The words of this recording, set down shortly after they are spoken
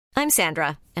I'm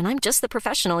Sandra, and I'm just the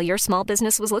professional your small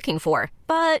business was looking for.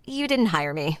 But you didn't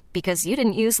hire me because you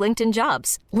didn't use LinkedIn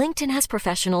Jobs. LinkedIn has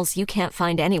professionals you can't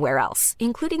find anywhere else,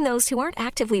 including those who aren't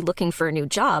actively looking for a new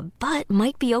job, but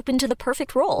might be open to the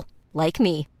perfect role, like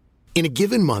me. In a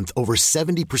given month, over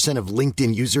 70% of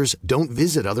LinkedIn users don't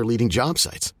visit other leading job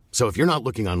sites. So if you're not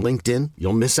looking on LinkedIn,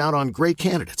 you'll miss out on great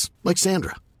candidates like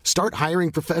Sandra. Start hiring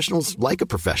professionals like a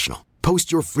professional.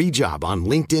 Post your free job on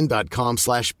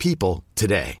linkedin.com/people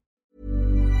today.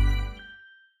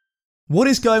 What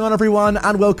is going on, everyone,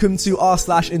 and welcome to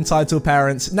r/Entitled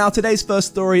Parents. Now, today's first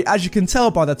story, as you can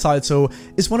tell by the title,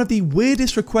 is one of the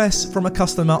weirdest requests from a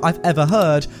customer I've ever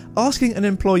heard, asking an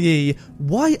employee,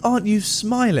 "Why aren't you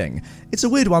smiling?" It's a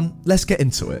weird one, let's get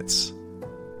into it.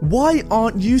 Why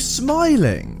aren't you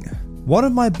smiling? One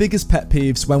of my biggest pet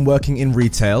peeves when working in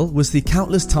retail was the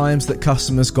countless times that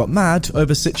customers got mad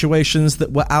over situations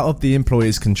that were out of the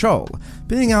employee's control.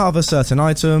 Being out of a certain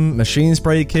item, machines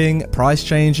breaking, price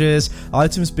changes,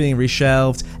 items being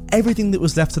reshelved, everything that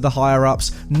was left to the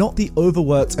higher-ups, not the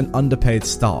overworked and underpaid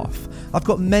staff. I've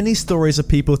got many stories of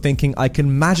people thinking I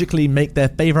can magically make their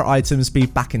favourite items be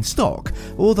back in stock,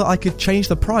 or that I could change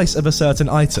the price of a certain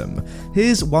item.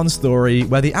 Here's one story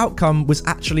where the outcome was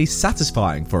actually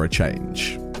satisfying for a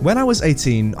change. When I was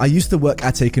 18, I used to work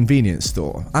at a convenience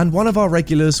store, and one of our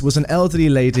regulars was an elderly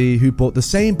lady who bought the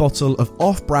same bottle of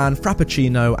off-brand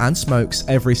Frappuccino and smokes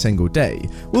every single day.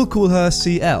 We'll call her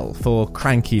CL for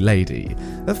Cranky Lady.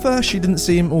 At first, she didn't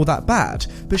seem all that bad,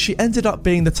 but she ended up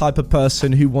being the type of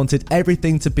person who wanted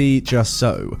everything to be just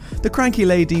so. The Cranky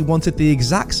Lady wanted the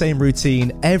exact same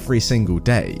routine every single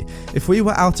day. If we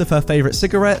were out of her favourite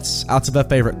cigarettes, out of her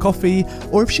favourite coffee,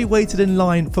 or if she waited in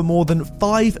line for more than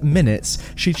 5 minutes,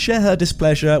 she'd share her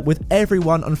displeasure with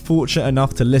everyone unfortunate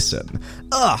enough to listen.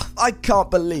 "Ugh, I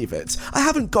can't believe it. I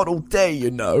haven't got all day,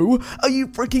 you know. Are you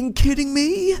freaking kidding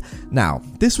me?" Now,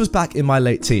 this was back in my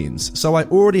late teens, so I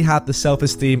already had the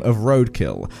self-esteem of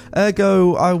roadkill.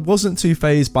 Ergo, I wasn't too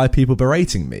fazed by people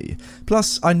berating me.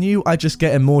 Plus, I knew I'd just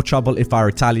get in more trouble if I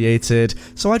retaliated,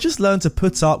 so I just learned to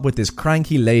put up with this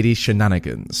Cranky Lady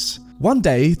shenanigans. One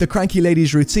day, the Cranky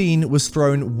Lady's routine was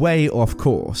thrown way off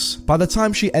course. By the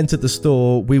time she entered the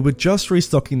store, we were just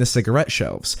restocking the cigarette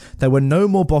shelves. There were no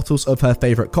more bottles of her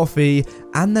favourite coffee,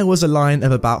 and there was a line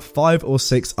of about 5 or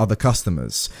 6 other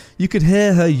customers. You could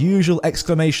hear her usual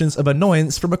exclamations of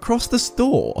annoyance from across the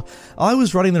store. I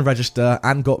was running the register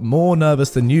and got more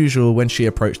nervous than usual when she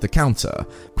approached the counter.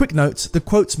 Quick note, the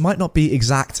quotes might not be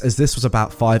exact as this was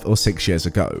about 5 or 6 years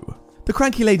ago. The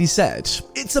Cranky Lady said,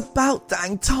 "It's about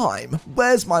dang time.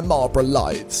 Where's my Marlboro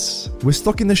Lights?" "We're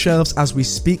stocking the shelves as we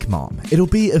speak, Mom. It'll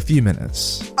be a few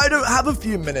minutes." "I don't have a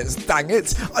few minutes, dang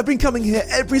it. I've been coming here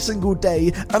every single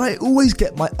day and I always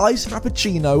get my iced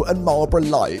Frappuccino and Marlboro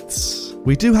Lights."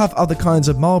 "We do have other kinds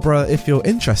of Marlboro if you're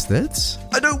interested."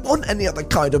 "I don't want any other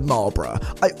kind of Marlboro.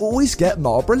 I always get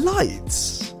Marlboro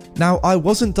Lights." Now, I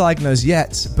wasn't diagnosed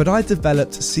yet, but I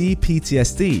developed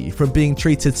CPTSD from being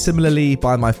treated similarly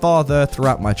by my father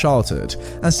throughout my childhood,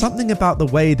 and something about the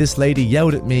way this lady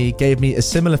yelled at me gave me a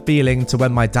similar feeling to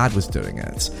when my dad was doing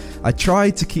it. I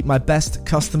tried to keep my best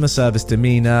customer service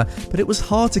demeanour, but it was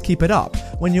hard to keep it up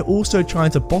when you're also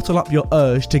trying to bottle up your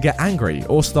urge to get angry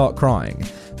or start crying.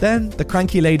 Then, the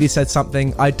Cranky Lady said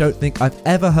something I don't think I've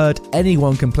ever heard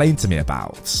anyone complain to me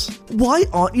about. "Why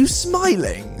aren't you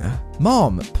smiling?"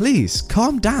 "Mom, please,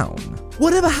 calm down.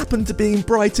 Whatever happened to being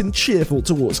bright and cheerful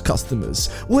towards customers?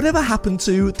 Whatever happened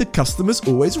to the customer's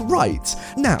always right?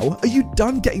 Now, are you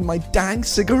done getting my dang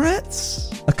cigarettes?"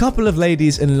 A couple of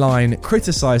ladies in line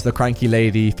criticised the Cranky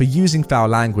Lady for using foul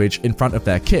language in front of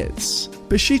their kids.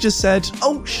 But she just said,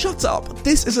 "Oh, shut up.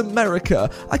 This is America.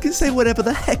 I can say whatever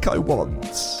the heck I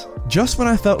want." Just when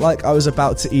I felt like I was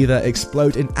about to either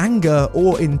explode in anger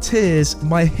or in tears,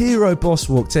 my hero boss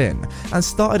walked in and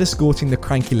started escorting the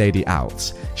Cranky Lady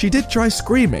out. She did try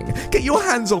screaming, "Get your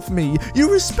hands off me! You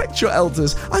respect your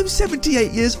elders! I'm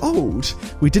 78 years old!"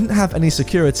 We didn't have any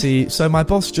security, so my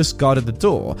boss just guarded the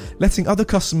door, letting other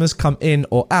customers come in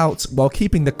or out while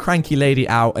keeping the Cranky Lady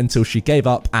out until she gave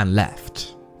up and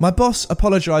left. My boss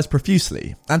apologised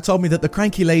profusely and told me that the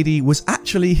Cranky Lady was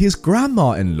actually his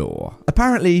grandma-in-law.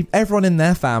 Apparently, everyone in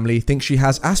their family thinks she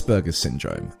has Asperger's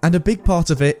syndrome, and a big part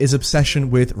of it is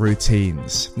obsession with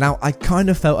routines. Now, I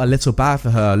kind of felt a little bad for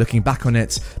her looking back on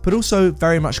it, but also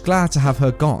very much glad to have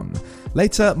her gone.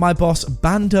 Later, my boss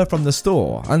banned her from the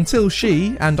store until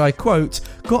she, and I quote,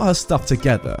 got her stuff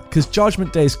together, because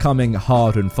Judgment Day's coming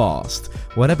hard and fast,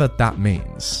 whatever that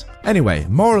means. Anyway,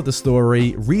 moral of the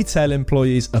story, retail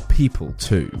employees are people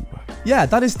too. Yeah,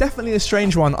 that is definitely a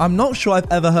strange one. I'm not sure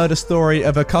I've ever heard a story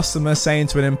of a customer saying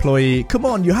to an employee, come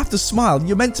on, you have to smile,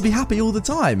 you're meant to be happy all the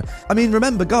time. I mean,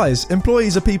 remember guys,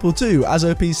 employees are people too. As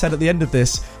OP said at the end of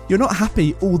this, you're not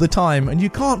happy all the time and you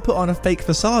can't put on a fake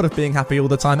facade of being happy all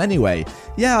the time anyway.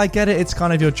 Yeah, I get it, it's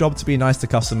kind of your job to be nice to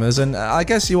customers, and I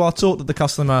guess you are taught that the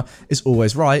customer is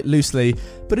always right, loosely,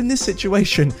 but in this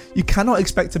situation, you cannot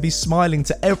expect to be smiling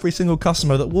to every single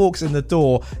customer that walks in the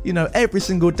door, every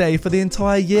single day for the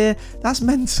entire year. That's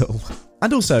mental.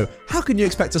 And also, how can you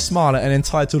expect to smile at an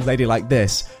entitled lady like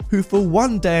this, who for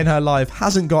one day in her life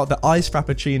hasn't got the iced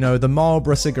frappuccino, the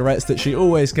Marlboro cigarettes that she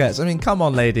always gets? I mean, come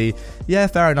on, lady. Yeah,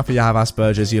 fair enough if you have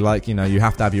Asperger's, you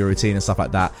have to have your routine and stuff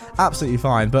like that. Absolutely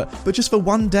fine. But just for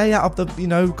one day out of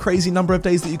the, crazy number of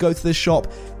days that you go to this shop,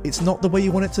 it's not the way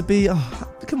you want it to be. Oh,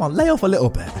 come on, lay off a little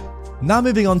bit. Now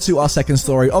moving on to our second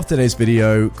story of today's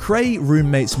video, Cray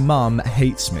roommate's mum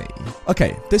hates me.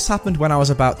 Okay, this happened when I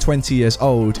was about 20 years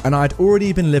old and I'd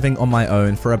already been living on my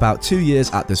own for about 2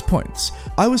 years at this point.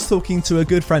 I was talking to a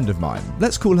good friend of mine,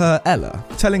 let's call her Ella,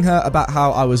 telling her about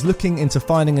how I was looking into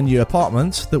finding a new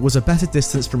apartment that was a better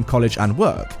distance from college and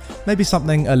work, maybe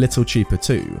something a little cheaper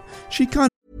too. She kind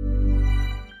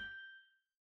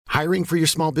Hiring for your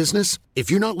small business?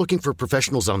 If you're not looking for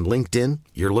professionals on LinkedIn,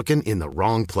 you're looking in the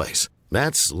wrong place.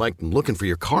 That's like looking for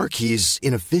your car keys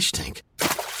in a fish tank.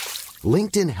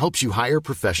 LinkedIn helps you hire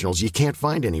professionals you can't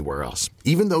find anywhere else,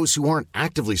 even those who aren't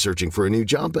actively searching for a new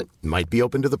job but might be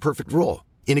open to the perfect role.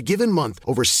 In a given month,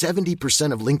 over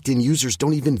 70% of LinkedIn users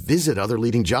don't even visit other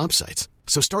leading job sites.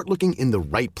 So start looking in the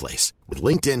right place. With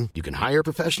LinkedIn, you can hire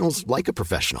professionals like a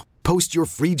professional. Post your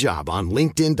free job on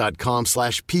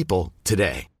linkedin.com/people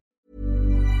today.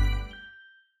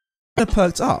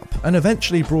 perked up and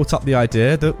eventually brought up the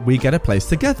idea that we get a place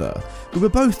together. We were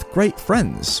both great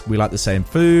friends. We liked the same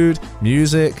food,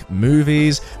 music,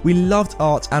 movies. We loved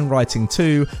art and writing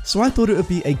too, so I thought it would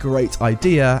be a great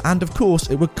idea, and of course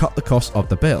it would cut the cost of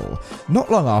the bill.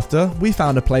 Not long after, we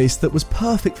found a place that was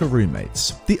perfect for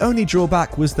roommates. The only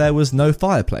drawback was there was no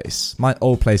fireplace. My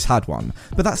old place had one,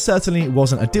 but that certainly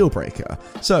wasn't a deal breaker.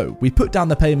 So we put down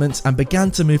the payment and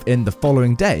began to move in the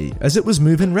following day, as it was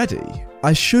move-in ready.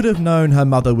 I should have known her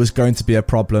mother was going to be a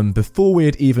problem before we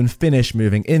had even finished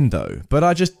moving in though, but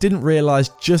I just didn't realise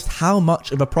just how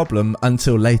much of a problem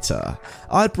until later.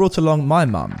 I'd brought along my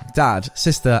mum, dad,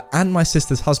 sister and my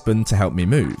sister's husband to help me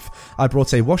move. I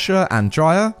brought a washer and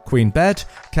dryer, queen bed,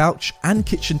 couch and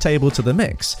kitchen table to the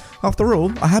mix. After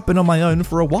all, I had been on my own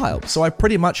for a while, so I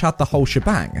pretty much had the whole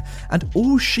shebang, and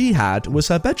all she had was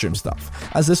her bedroom stuff,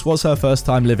 as this was her first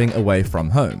time living away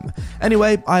from home.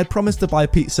 Anyway, I had promised to buy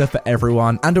pizza for everyone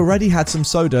and already had some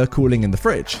soda cooling in the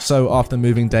fridge, so after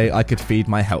moving day I could feed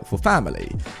my helpful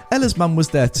family. Ella's mum was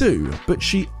there too, but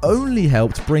she only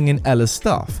helped bring in Ella's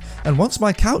stuff, and once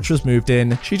my couch was moved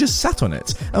in, she just sat on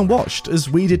it and watched as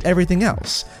we did everything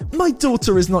else. "My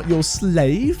daughter is not your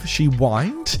slave," she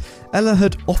whined. Ella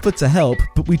had offered to help,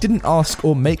 but we didn't ask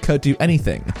or make her do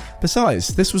anything. Besides,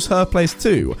 this was her place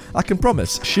too. I can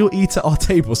promise she'll eat at our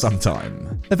table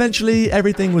sometime. Eventually,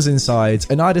 everything was inside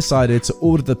and I decided to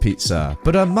order the pizza,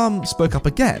 but her mum spoke up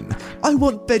again. "I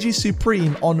want veggie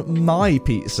supreme on my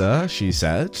pizza," she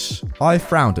said. I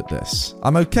frowned at this.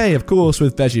 I'm okay, of course,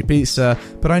 with veggie pizza,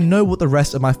 but I know what the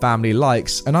rest of my family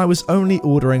likes, and I was only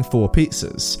ordering 4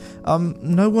 pizzas.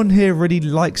 No one here really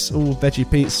likes all veggie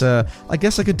pizza. I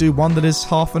guess I could do one that is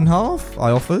half and half,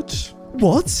 I offered.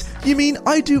 "What? You mean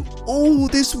I do all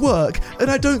this work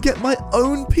and I don't get my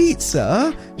own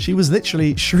pizza?" She was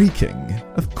literally shrieking.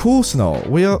 "Of course not,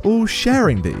 we are all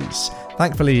sharing these."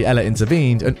 Thankfully, Ella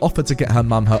intervened and offered to get her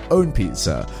mum her own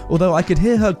pizza, although I could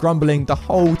hear her grumbling the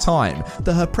whole time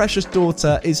that her precious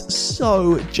daughter is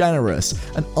so generous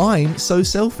and I'm so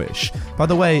selfish. By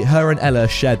the way, her and Ella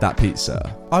shared that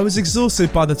pizza. I was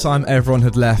exhausted by the time everyone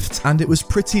had left, and it was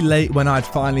pretty late when I'd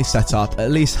finally set up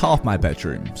at least half my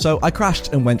bedroom, so I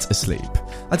crashed and went to sleep.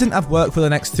 I didn't have work for the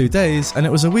next 2 days, and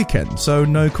it was a weekend, so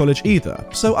no college either,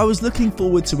 so I was looking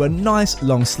forward to a nice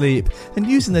long sleep and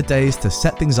using the days to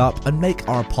set things up and make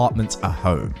our apartment a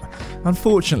home.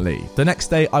 Unfortunately, the next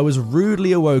day I was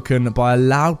rudely awoken by a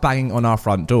loud banging on our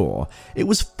front door. It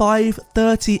was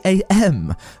 5:30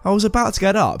 a.m. I was about to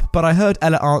get up, but I heard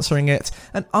Ella answering it,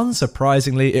 and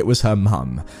unsurprisingly it was her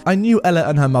mum. I knew Ella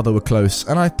and her mother were close,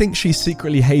 and I think she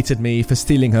secretly hated me for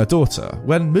stealing her daughter,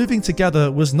 when moving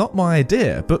together was not my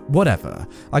idea, but whatever.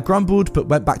 I grumbled but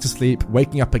went back to sleep,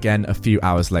 waking up again a few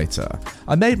hours later.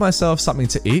 I made myself something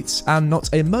to eat, and not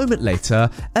a moment later,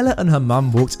 Ella and her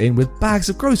mum walked in with bags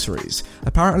of groceries. boys.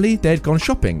 Apparently, they'd gone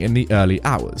shopping in the early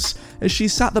hours. As she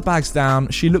sat the bags down,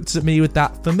 she looked at me with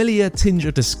that familiar tinge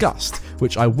of disgust,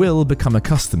 which I will become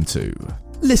accustomed to.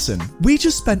 Listen, we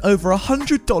just spent over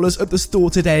 $100 at the store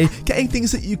today getting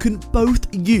things that you can both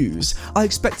use. I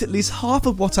expect at least half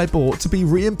of what I bought to be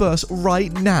reimbursed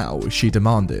right now, she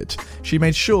demanded. She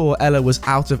made sure Ella was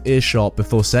out of earshot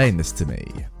before saying this to me.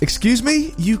 Excuse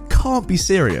me? You can't be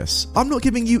serious. I'm not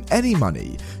giving you any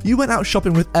money. You went out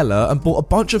shopping with Ella and bought a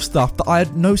bunch of stuff that I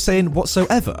had no say in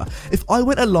whatsoever. If I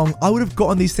went along, I would have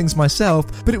gotten these things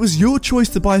myself, but it was your choice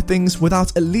to buy things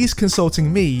without at least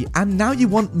consulting me, and now you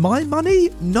want my money?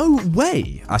 No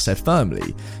way, I said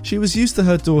firmly. She was used to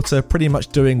her daughter pretty much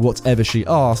doing whatever she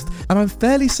asked, and I'm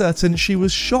fairly certain she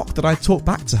was shocked that I talked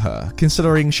back to her,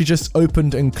 considering she just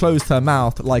opened and closed her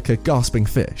mouth like a gasping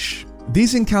fish.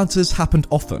 These encounters happened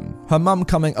often, her mum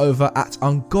coming over at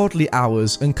ungodly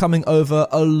hours and coming over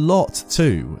a lot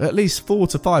too, at least 4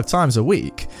 to 5 times a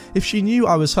week. If she knew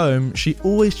I was home, she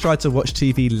always tried to watch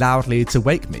TV loudly to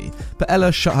wake me, but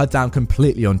Ella shut her down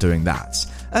completely on doing that.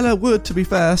 Ella would, to be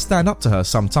fair, stand up to her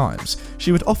sometimes.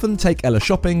 She would often take Ella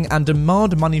shopping and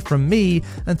demand money from me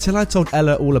until I told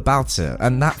Ella all about it,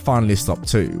 and that finally stopped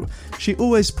too. She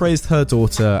always praised her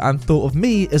daughter and thought of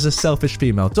me as a selfish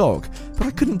female dog, but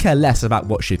I couldn't care less about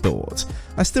what she thought.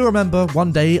 I still remember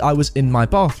one day I was in my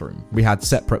bathroom. We had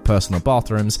separate personal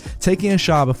bathrooms, taking a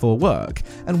shower before work,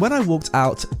 and when I walked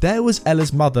out, there was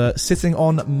Ella's mother sitting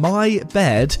on my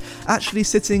bed, actually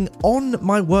sitting on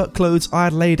my work clothes I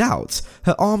had laid out,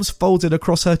 her arms folded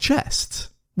across her chest.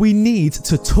 "We need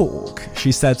to talk,"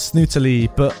 she said snootily,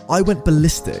 but I went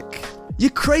ballistic. "You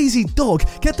crazy dog,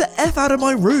 get the F out of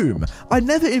my room. I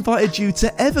never invited you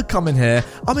to ever come in here.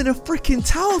 I'm in a freaking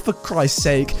tower for Christ's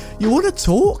sake. You want to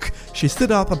talk?" She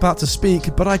stood up about to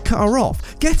speak, but I cut her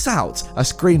off. "Get out," I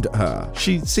screamed at her.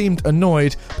 She seemed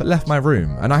annoyed, but left my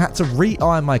room, and I had to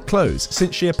re-iron my clothes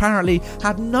since she apparently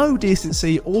had no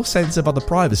decency or sense of other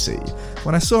privacy.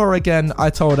 When I saw her again, I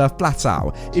told her flat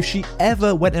out, if she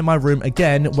ever went in my room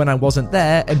again when I wasn't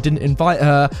there and didn't invite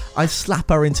her, I'd slap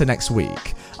her into next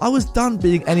week. I was done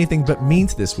being anything but mean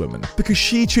to this woman because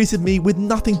she treated me with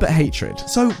nothing but hatred,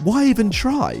 so why even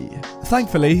try?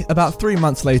 Thankfully, about 3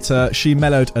 months later, she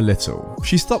mellowed a little.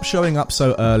 She stopped showing up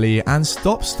so early and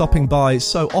stopped stopping by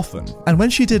so often, and when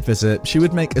she did visit, she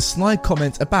would make a snide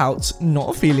comment about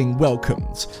not feeling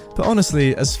welcomed. But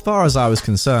honestly, as far as I was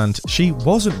concerned, she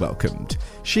wasn't welcomed.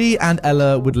 She and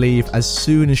Ella would leave as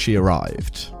soon as she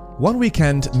arrived. One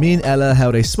weekend, me and Ella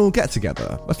held a small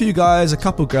get-together. A few guys, a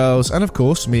couple girls, and of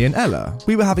course, me and Ella.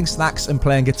 We were having snacks and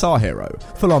playing Guitar Hero.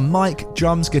 Full on mic,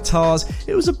 drums, guitars.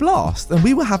 It was a blast, and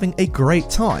we were having a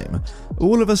great time.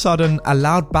 All of a sudden, a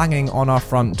loud banging on our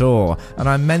front door, and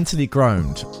I mentally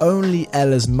groaned. Only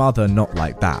Ella's mother not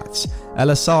like that.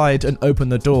 Ella sighed and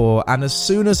opened the door, and as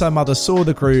soon as her mother saw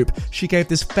the group, she gave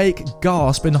this fake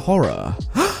gasp in horror.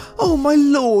 "Oh my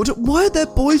lord, why are there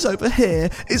boys over here?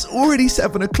 It's already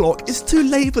 7 o'clock, it's too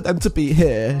late for them to be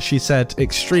here," she said,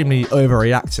 extremely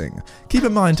overreacting. Keep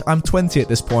in mind, I'm 20 at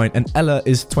this point and Ella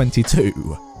is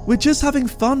 22. "We're just having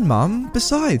fun, Mum.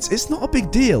 Besides, it's not a big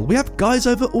deal. We have guys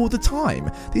over all the time.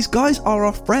 These guys are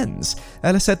our friends."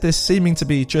 Ella said this seeming to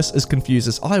be just as confused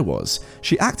as I was.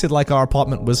 She acted like our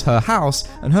apartment was her house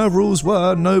and her rules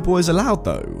were no boys allowed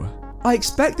though. "I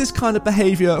expect this kind of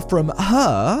behaviour from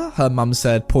her mum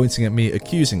said, pointing at me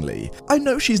accusingly. "I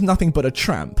know she's nothing but a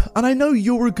tramp, and I know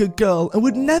you're a good girl and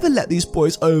would never let these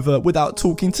boys over without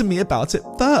talking to me about it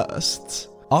first."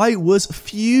 I was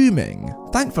fuming.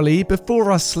 Thankfully,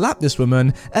 before I slapped this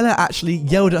woman, Ella actually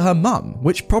yelled at her mum,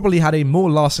 which probably had a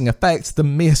more lasting effect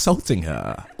than me assaulting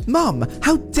her. "Mum,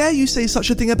 how dare you say such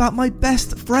a thing about my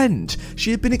best friend?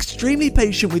 She had been extremely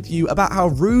patient with you about how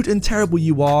rude and terrible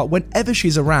you are whenever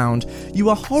she's around. You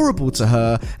are horrible to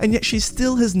her, and yet she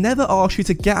still has never asked you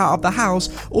to get out of the house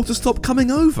or to stop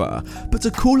coming over. But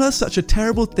to call her such a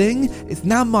terrible thing, it's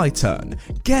now my turn.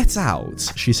 Get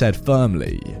out," she said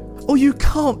firmly. "Oh, you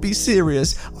can't be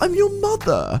serious. I'm your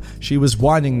mother." She was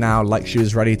whining now like she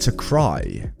was ready to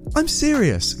cry. "I'm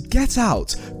serious. Get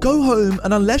out. Go home,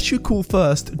 and unless you call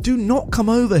first, do not come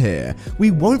over here.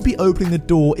 We won't be opening the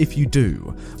door if you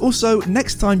do. Also,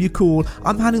 next time you call,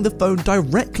 I'm handing the phone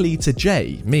directly to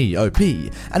Jay, me, OP,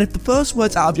 and if the first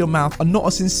words out of your mouth are not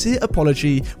a sincere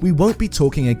apology, we won't be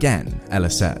talking again,"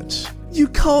 Ella said. "You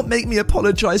can't make me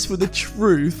apologise for the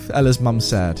truth," Ella's mum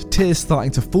said, tears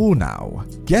starting to fall now.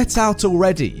 "Get out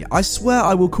already. I swear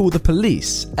I will call the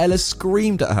police," Ella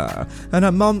screamed at her, and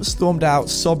her mum stormed out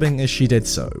sobbing as she did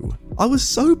so. I was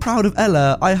so proud of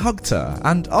Ella, I hugged her,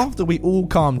 and after we all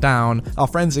calmed down, our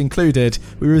friends included,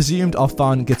 we resumed our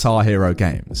fun Guitar Hero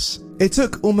games. It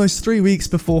took almost 3 weeks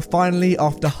before finally,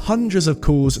 after hundreds of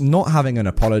calls not having an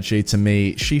apology to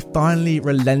me, she finally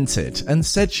relented and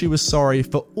said she was sorry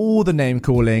for all the name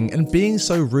calling and being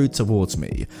so rude towards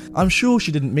me. I'm sure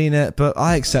she didn't mean it, but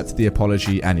I accepted the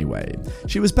apology anyway.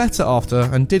 She was better after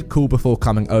and did call before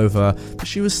coming over, but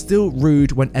she was still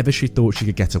rude whenever she thought she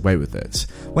could get away with it.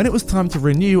 When it was time to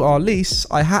renew our lease,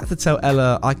 I had to tell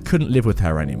Ella I couldn't live with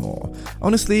her anymore.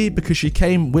 Honestly, because she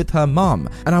came with her mum,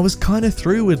 and I was kind of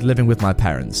through with living with my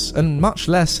parents, and much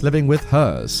less living with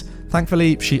hers.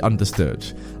 Thankfully, she understood.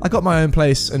 I got my own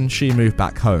place and she moved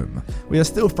back home. We are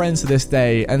still friends to this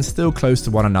day and still close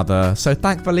to one another, so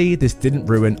thankfully this didn't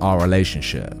ruin our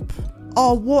relationship.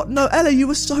 Oh, what? No, Ella, you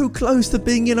were so close to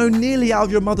being, nearly out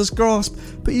of your mother's grasp,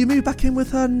 but you moved back in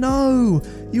with her? No.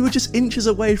 You were just inches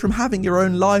away from having your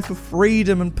own life of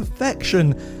freedom and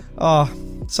perfection.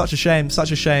 Such a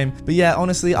shame. But yeah,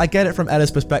 honestly, I get it from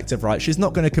Ella's perspective, right? She's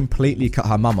not going to completely cut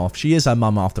her mum off. She is her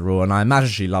mum after all, and I imagine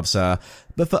she loves her.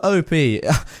 But for OP,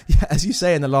 as you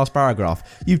say in the last paragraph,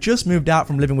 you've just moved out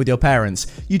from living with your parents.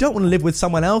 You don't want to live with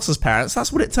someone else's parents.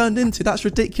 That's what it turned into. That's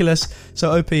ridiculous.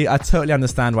 So OP, I totally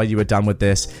understand why you were done with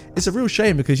this. It's a real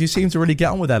shame because you seem to really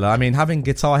get on with Ella. I mean, having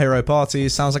Guitar Hero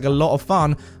parties sounds like a lot of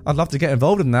fun. I'd love to get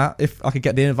involved in that. If I could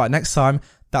get the invite next time,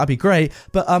 that'd be great.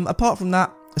 But apart from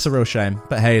that, it's a real shame.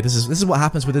 But hey, this is what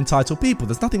happens with entitled people.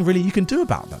 There's nothing really you can do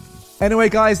about them. Anyway,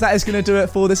 guys, that is going to do it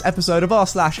for this episode of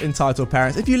r/entitled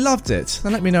parents. If you loved it,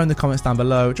 then let me know in the comments down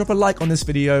below. Drop a like on this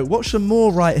video. Watch some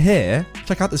more right here.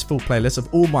 Check out this full playlist of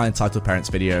all my Entitled Parents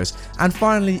videos. And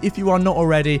finally, if you are not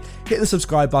already, hit the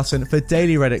subscribe button for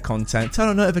daily Reddit content. Turn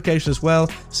on notifications as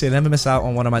well, so you'll never miss out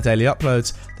on one of my daily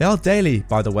uploads. They are daily,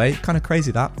 by the way. Kind of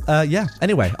crazy that.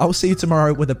 Anyway, I will see you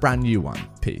tomorrow with a brand new one.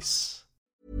 Peace.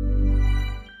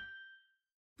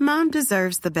 Mom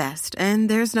deserves the best, and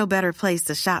there's no better place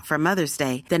to shop for Mother's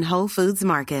Day than Whole Foods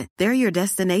Market. They're your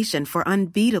destination for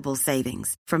unbeatable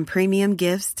savings, from premium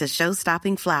gifts to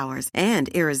show-stopping flowers and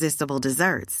irresistible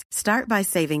desserts. Start by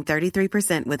saving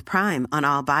 33% with Prime on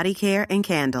all body care and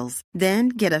candles. Then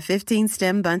get a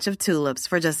 15-stem bunch of tulips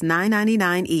for just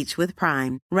 $9.99 each with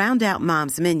Prime. Round out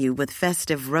Mom's menu with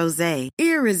festive rosé,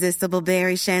 irresistible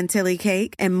berry chantilly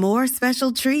cake, and more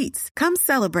special treats. Come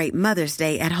celebrate Mother's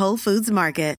Day at Whole Foods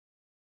Market.